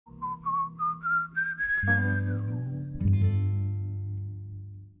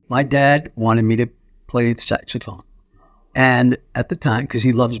my dad wanted me to play the saxophone. And at the time, because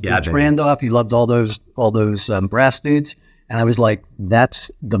he loves Butch Randolph, he loved all those brass dudes. And I was like,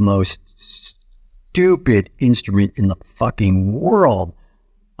 that's the most stupid instrument in the fucking world.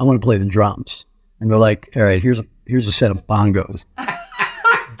 I want to play the drums. And they're like, all right, here's a set of bongos.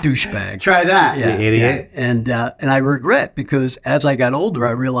 Douchebag. Try that, yeah, you idiot. Yeah. And I regret, because as I got older,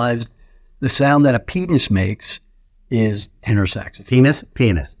 I realized the sound that a penis makes is tenor saxophone. Penis?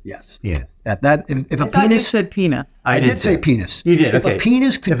 Penis. Yes. Yeah. If a I penis you said penis. I did say penis. You did. If okay. a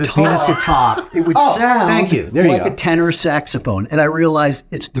penis could talk, it would sound thank you. There like you go. a tenor saxophone. And I realized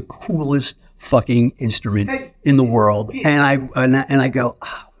it's the coolest fucking instrument in the world. And I go,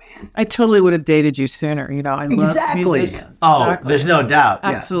 oh man. I totally would have dated you sooner. You know, I love Exactly. musicians. Oh, Exactly. there's no doubt.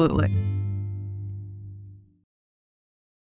 Absolutely.